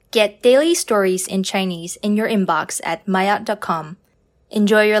Get daily stories in Chinese in your inbox at maayot.com.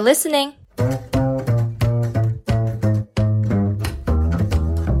 Enjoy your listening!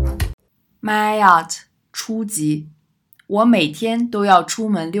 maayot 初级，我每天都要出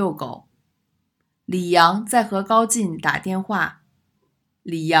门遛狗。李阳在和高进打电话。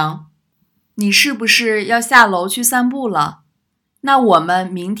李阳，你是不是要下楼去散步了？那我们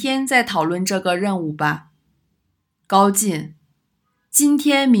明天再讨论这个任务吧。高进，今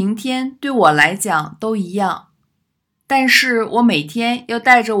天明天对我来讲都一样，但是我每天要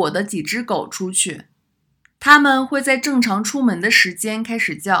带着我的几只狗出去，它们会在正常出门的时间开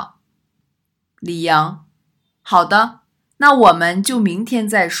始叫。李阳，好的，那我们就明天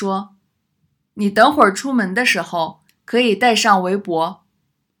再说。你等会儿出门的时候可以带上围脖，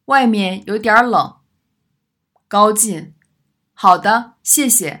外面有点冷。高进，好的，谢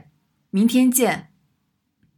谢，明天见。